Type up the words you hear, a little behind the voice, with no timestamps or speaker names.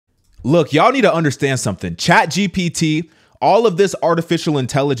Look, y'all need to understand something. ChatGPT, all of this artificial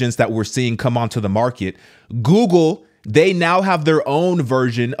intelligence that we're seeing come onto the market, Google, they now have their own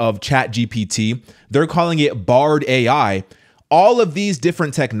version of ChatGPT. They're calling it Bard AI. All of these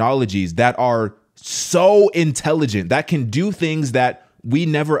different technologies that are so intelligent, that can do things that we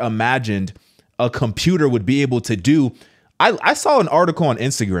never imagined a computer would be able to do. I saw an article on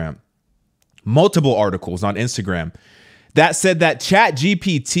Instagram, multiple articles on Instagram, that said that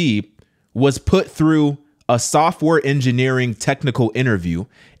ChatGPT was put through a software engineering technical interview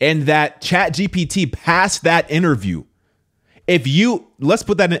and that ChatGPT passed that interview. Let's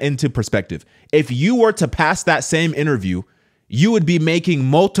put that into perspective. If you were to pass that same interview, you would be making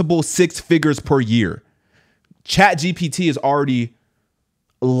multiple six figures per year. ChatGPT is already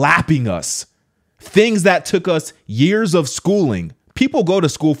lapping us. Things that took us years of schooling. People go to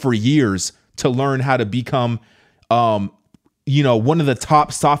school for years to learn how to become, one of the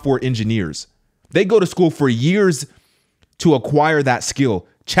top software engineers. They go to school for years to acquire that skill.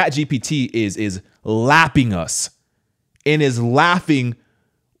 ChatGPT is lapping us and is laughing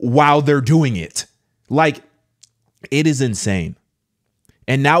while they're doing it. Like, it is insane.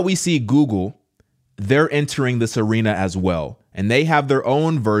 And now we see Google, they're entering this arena as well. And they have their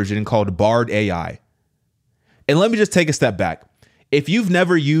own version called Bard AI. And let me just take a step back. If you've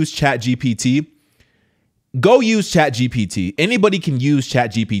never used ChatGPT, go use ChatGPT. Anybody can use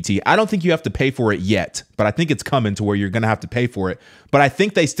ChatGPT. I don't think you have to pay for it yet, but I think it's coming to where you're going to have to pay for it. But I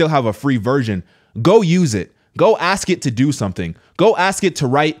think they still have a free version. Go use it. Go ask it to do something. Go ask it to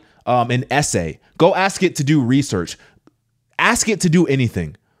write an essay. Go ask it to do research. Ask it to do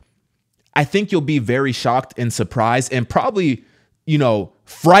anything. I think you'll be very shocked and surprised and probably,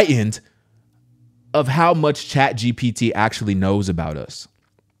 frightened of how much ChatGPT actually knows about us.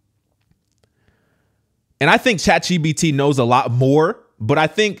 And I think ChatGPT knows a lot more, but I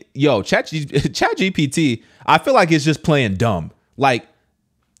think, ChatGPT, I feel like it's just playing dumb. Like,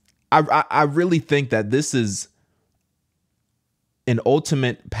 I really think that this is an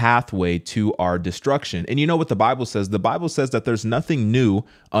ultimate pathway to our destruction. And you know what the Bible says? The Bible says that there's nothing new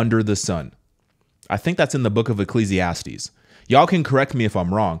under the sun. I think that's in the book of Ecclesiastes. Y'all can correct me if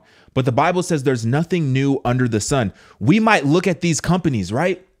I'm wrong, but the Bible says there's nothing new under the sun. We might look at these companies,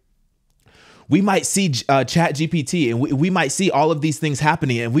 right? We might see ChatGPT and we might see all of these things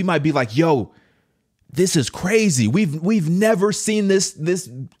happening and we might be like, yo, this is crazy. We've never seen this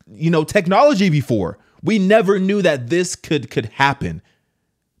technology before. We never knew that this could happen.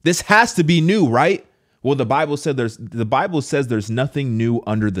 This has to be new, right? Well, the Bible says there's nothing new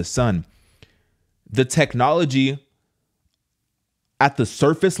under the sun. The technology at the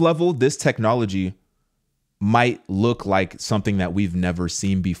surface level, this technology might look like something that we've never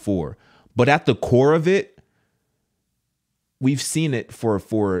seen before. But at the core of it, we've seen it for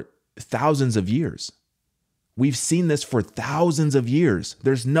thousands of years. We've seen this for thousands of years.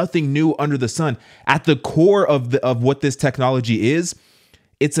 There's nothing new under the sun. At the core of what this technology is,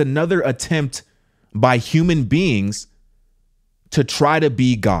 it's another attempt by human beings to try to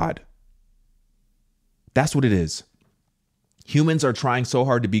be God. That's what it is. Humans are trying so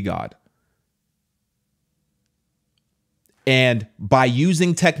hard to be God. And by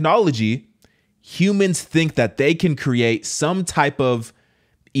using technology, humans think that they can create some type of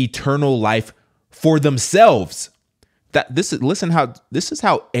eternal life for themselves. This is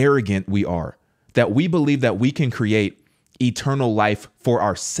how arrogant we are, that we believe that we can create eternal life for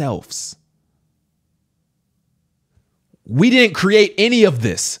ourselves. We didn't create any of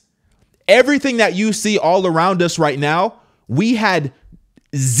this. Everything that you see all around us right now, we had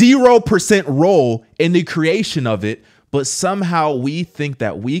 0% role in the creation of it, but somehow we think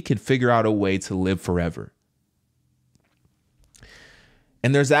that we could figure out a way to live forever.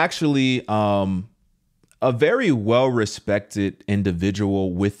 And there's actually a very well-respected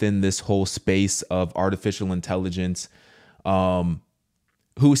individual within this whole space of artificial intelligence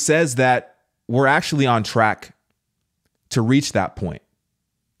who says that we're actually on track to reach that point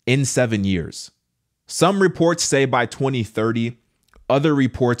in 7 years. Some reports say by 2030. Other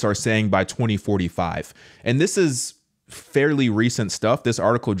reports are saying by 2045. And this is fairly recent stuff. This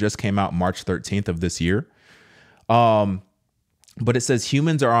article just came out March 13th of this year. But it says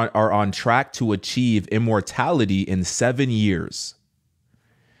humans are on track to achieve immortality in 7 years.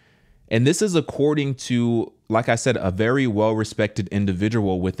 And this is according to, like I said, a very well-respected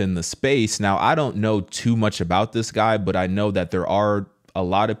individual within the space. Now, I don't know too much about this guy, but I know that there are a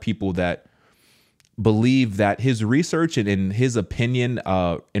lot of people that believe that his research and in his opinion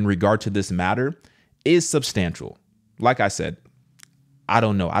in regard to this matter is substantial. Like I said, I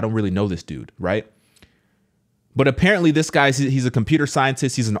don't know. I don't really know this dude, right? But apparently this guy, he's a computer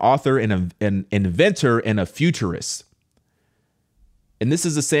scientist, he's an author and an inventor and a futurist. And this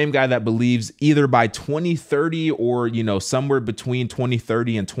is the same guy that believes either by 2030 or, somewhere between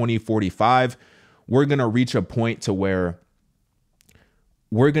 2030 and 2045, we're going to reach a point to where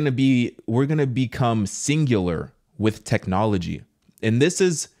we're going to become singular with technology. And this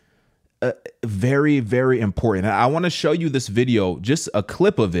is very, very important. And I want to show you this video, just a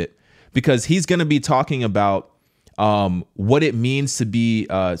clip of it, because he's going to be talking about what it means to be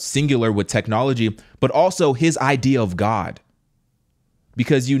singular with technology, but also his idea of God.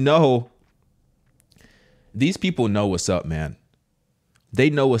 Because these people know what's up, man. They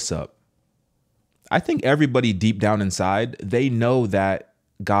know what's up. I think everybody deep down inside, they know that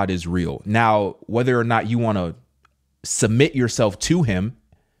God is real. Now, whether or not you want to submit yourself to him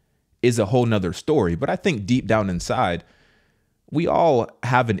is a whole nother story. But I think deep down inside, we all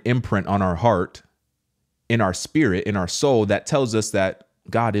have an imprint on our heart, in our spirit, in our soul that tells us that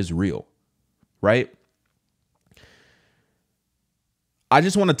God is real, right? I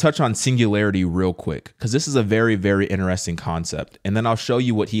just want to touch on singularity real quick, because this is a very, very interesting concept. And then I'll show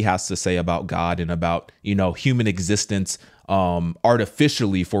you what he has to say about God and about, human existence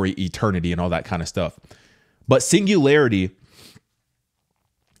artificially for eternity and all that kind of stuff. But singularity,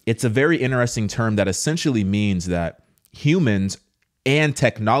 it's a very interesting term that essentially means that humans and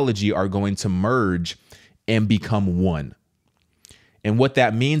technology are going to merge and become one. And what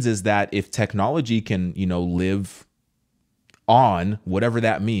that means is that if technology can, live on, whatever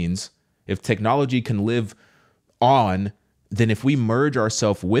that means, if technology can live on, then if we merge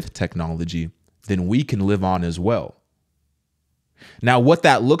ourselves with technology, then we can live on as well. Now, what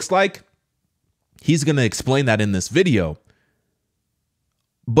that looks like, he's going to explain that in this video.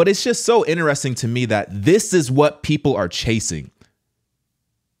 But it's just so interesting to me that this is what people are chasing.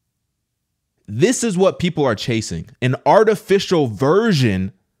 This is what people are chasing, an artificial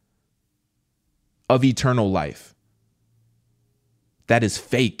version of eternal life. That is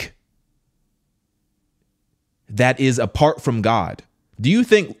fake. That is apart from God. Do you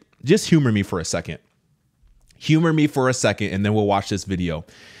think, just humor me for a second. Humor me for a second, and then we'll watch this video.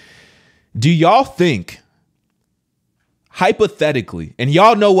 Do y'all think, hypothetically, and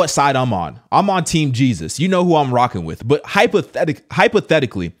y'all know what side I'm on Team Jesus. You know who I'm rocking with. But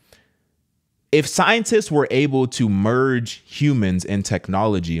hypothetically, if scientists were able to merge humans and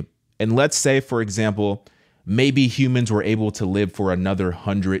technology, and let's say, for example, maybe humans were able to live for another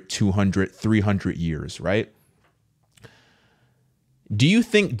 100, 200, 300 years, right? Do you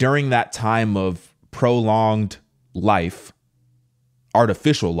think during that time of prolonged life,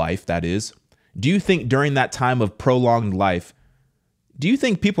 artificial life, that is, do you think during that time of prolonged life, do you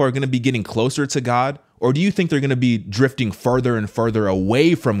think people are going to be getting closer to God? Or do you think they're going to be drifting further and further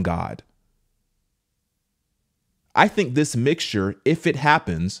away from God? I think this mixture, if it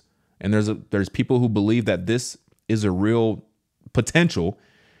happens, and there's people who believe that this is a real potential.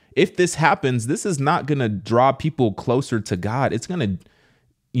 If this happens, this is not going to draw people closer to God. It's going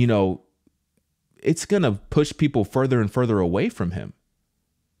to, it's going to push people further and further away from him.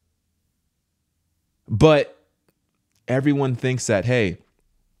 But everyone thinks that, hey,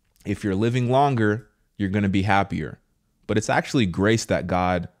 if you're living longer, you're going to be happier. But it's actually grace that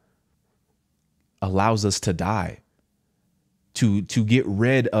God allows us to die. To get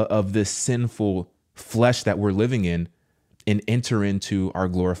rid of this sinful flesh that we're living in and enter into our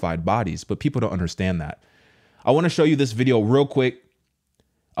glorified bodies. But people don't understand that. I want to show you this video real quick.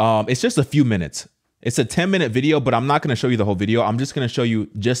 It's just a few minutes. It's a 10-minute video, but I'm not going to show you the whole video. I'm just going to show you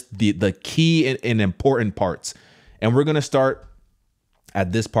just the key and important parts. And we're going to start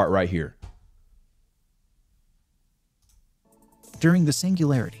at this part right here. During the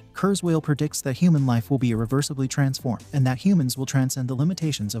Singularity, Kurzweil predicts that human life will be irreversibly transformed and that humans will transcend the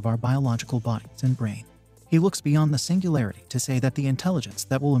limitations of our biological bodies and brain. He looks beyond the Singularity to say that the intelligence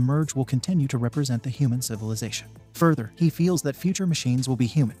that will emerge will continue to represent the human civilization. Further, he feels that future machines will be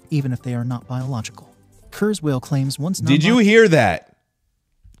human, even if they are not biological. Kurzweil claims once... Did you hear that?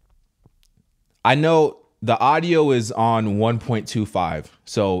 I know the audio is on 1.25,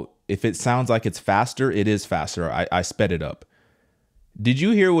 so if it sounds like it's faster, it is faster. I sped it up. Did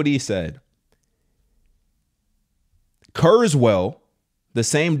you hear what he said? Kurzweil, the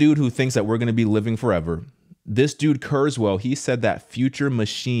same dude who thinks that we're going to be living forever, this dude Kurzweil, he said that future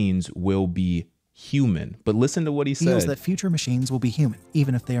machines will be human. But listen to what he said. He feels that future machines will be human,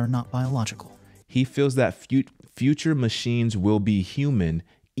 even if they are not biological. He feels that future machines will be human,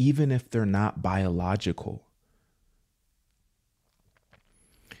 even if they're not biological.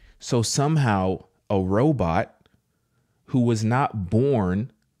 So somehow a robot who was not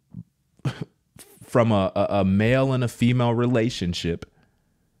born from a male and a female relationship,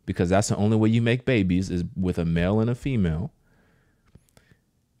 because that's the only way you make babies is with a male and a female.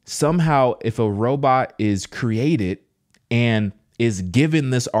 Somehow, if a robot is created and is given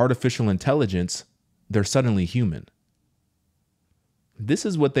this artificial intelligence, they're suddenly human. This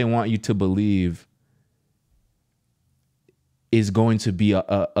is what they want you to believe is going to be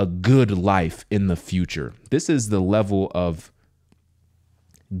a good life in the future. This is the level of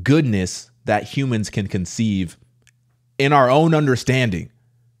goodness that humans can conceive in our own understanding.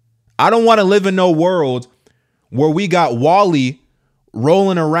 I don't want to live in no world where we got Wall-E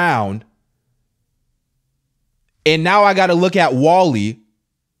rolling around and now I got to look at Wall-E.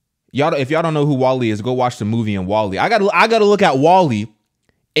 Y'all, if y'all don't know who Wall-E is, go watch the movie in Wall-E. I got to look at Wall-E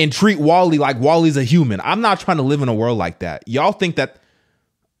and treat Wall-E like Wall-E's a human. I'm not trying to live in a world like that. Y'all think that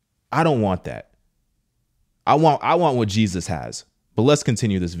I don't want that. I want what Jesus has. But let's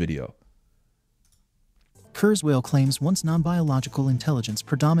continue this video. Kurzweil claims once non-biological intelligence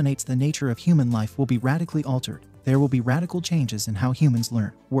predominates, the nature of human life will be radically altered. There will be radical changes in how humans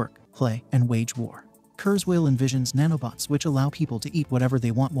learn, work, play, and wage war. Kurzweil envisions nanobots which allow people to eat whatever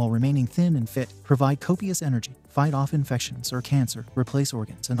they want while remaining thin and fit, provide copious energy, fight off infections or cancer, replace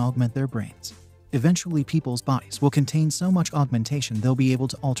organs, and augment their brains. Eventually, people's bodies will contain so much augmentation they'll be able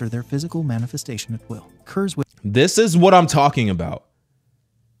to alter their physical manifestation at will. Kurzweil. This is what I'm talking about.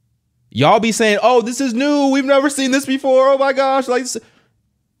 Y'all be saying, oh, this is new. We've never seen this before. Oh my gosh. Like,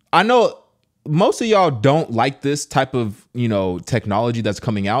 I know most of y'all don't like this type of, technology that's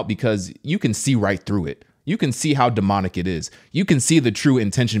coming out because you can see right through it. You can see how demonic it is. You can see the true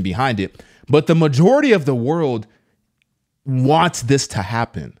intention behind it. But the majority of the world wants this to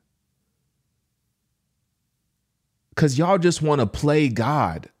happen because y'all just want to play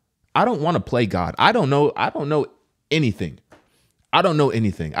God. I don't want to play God. I don't know anything. I don't know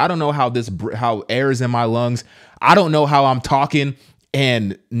anything. I don't know how air is in my lungs. I don't know how I'm talking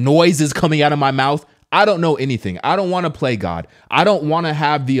and noise is coming out of my mouth. I don't know anything. I don't want to play God. I don't want to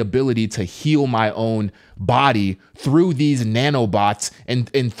have the ability to heal my own body through these nanobots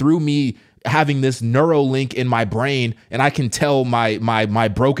and through me having this Neuralink in my brain, and I can tell my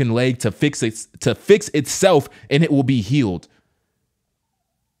broken leg to fix itself and it will be healed.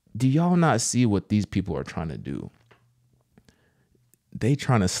 Do y'all not see what these people are trying to do? They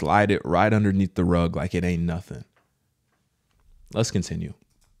trying to slide it right underneath the rug like it ain't nothing. Let's continue.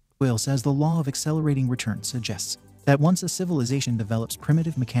 Kurzweil says the law of accelerating return suggests that once a civilization develops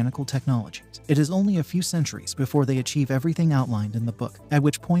primitive mechanical technologies, it is only a few centuries before they achieve everything outlined in the book, at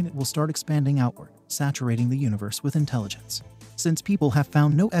which point it will start expanding outward, saturating the universe with intelligence. Since people have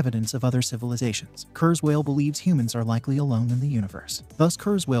found no evidence of other civilizations, Kurzweil believes humans are likely alone in the universe. Thus,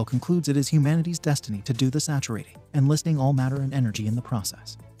 Kurzweil concludes it is humanity's destiny to do the saturating, enlisting all matter and energy in the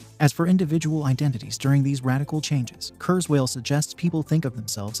process. As for individual identities during these radical changes, Kurzweil suggests people think of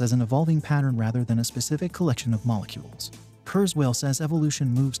themselves as an evolving pattern rather than a specific collection of molecules. Kurzweil says evolution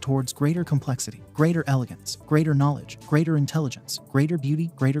moves towards greater complexity, greater elegance, greater knowledge, greater intelligence, greater beauty,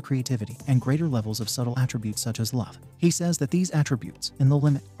 greater creativity, and greater levels of subtle attributes such as love. He says that these attributes, in the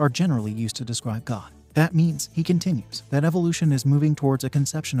limit, are generally used to describe God. That means, he continues, that evolution is moving towards a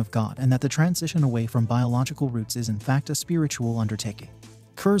conception of God and that the transition away from biological roots is in fact a spiritual undertaking.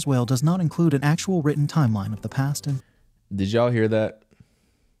 Kurzweil does not include an actual written timeline of the past and... Did y'all hear that?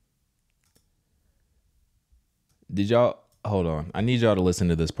 Hold on. I need y'all to listen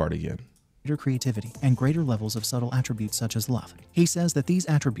to this part again. Greater creativity and greater levels of subtle attributes such as love. He says that these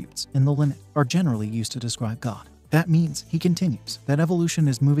attributes, in the limit, are generally used to describe God. That means, he continues, that evolution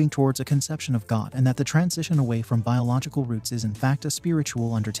is moving towards a conception of God and that the transition away from biological roots is in fact a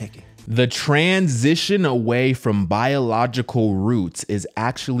spiritual undertaking. The transition away from biological roots is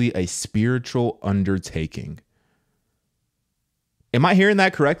actually a spiritual undertaking. Am I hearing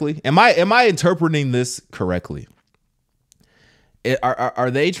that correctly? Am I interpreting this correctly?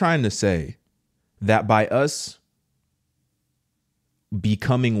 Are they trying to say that by us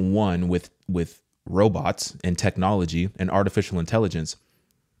becoming one with robots and technology and artificial intelligence,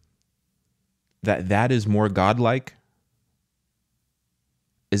 that is more godlike?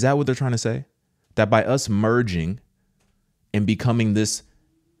 Is that what they're trying to say? That by us merging and becoming this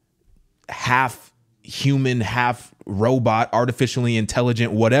half human, half robot, artificially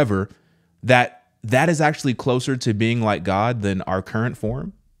intelligent, whatever, that is actually closer to being like God than our current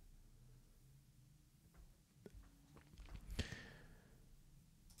form?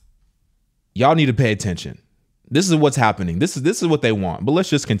 Y'all need to pay attention. This is what's happening. This is what they want. But let's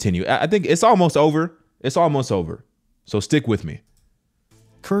just continue. I think it's almost over. It's almost over. So stick with me.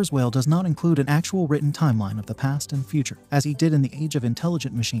 Kurzweil does not include an actual written timeline of the past and future, as he did in the age of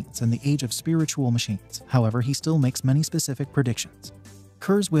intelligent machines and the age of spiritual machines. However, he still makes many specific predictions.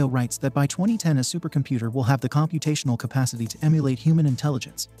 Kurzweil writes that by 2010 a supercomputer will have the computational capacity to emulate human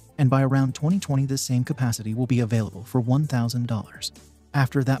intelligence, and by around 2020 this same capacity will be available for $1,000.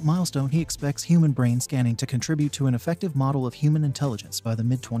 After that milestone, he expects human brain scanning to contribute to an effective model of human intelligence by the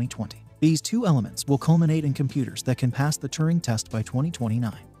mid-2020. These two elements will culminate in computers that can pass the Turing test by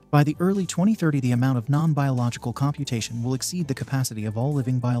 2029. By the early 2030, the amount of non-biological computation will exceed the capacity of all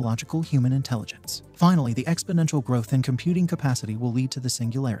living biological human intelligence. Finally, the exponential growth in computing capacity will lead to the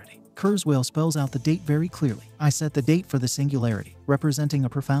singularity. Kurzweil spells out the date very clearly. I set the date for the singularity, representing a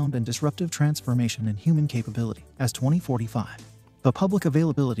profound and disruptive transformation in human capability, as 2045. The public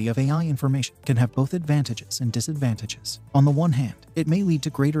availability of AI information can have both advantages and disadvantages. On the one hand, it may lead to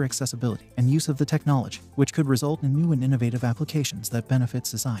greater accessibility and use of the technology, which could result in new and innovative applications that benefit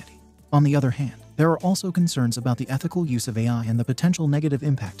society. On the other hand, there are also concerns about the ethical use of AI and the potential negative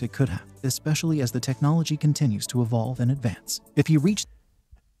impact it could have, especially as the technology continues to evolve and advance. If you reach...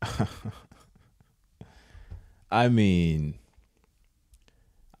 I mean,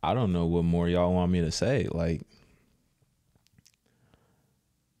 I don't know what more y'all want me to say. Like,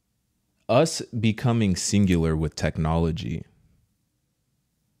 us becoming singular with technology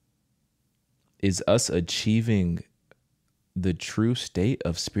is us achieving the true state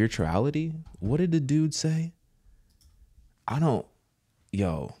of spirituality. What did the dude say? I don't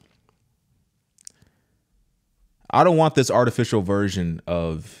want this artificial version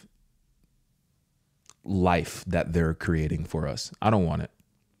of life that they're creating for us. I don't want it.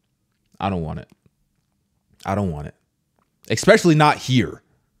 I don't want it. I don't want it. Especially not here.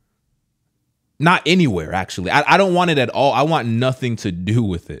 Not anywhere, actually. I don't want it at all. I want nothing to do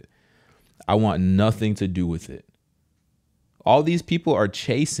with it. I want nothing to do with it. All these people are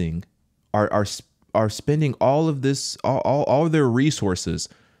chasing, are spending all of this, all their resources,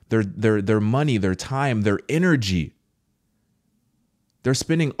 their money, their time, their energy. They're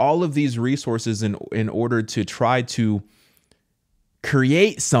spending all of these resources in order to try to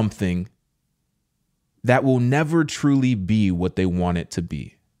create something that will never truly be what they want it to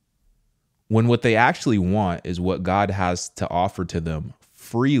be. When what they actually want is what God has to offer to them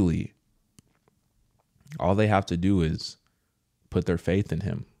freely. All they have to do is put their faith in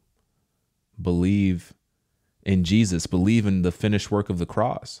him. Believe in Jesus. Believe in the finished work of the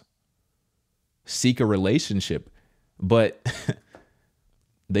cross. Seek a relationship. But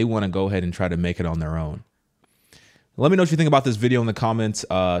they want to go ahead and try to make it on their own. Let me know what you think about this video in the comments.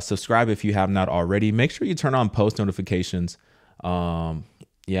 Subscribe if you have not already. Make sure you turn on post notifications. Yeah,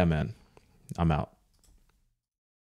 man. I'm out.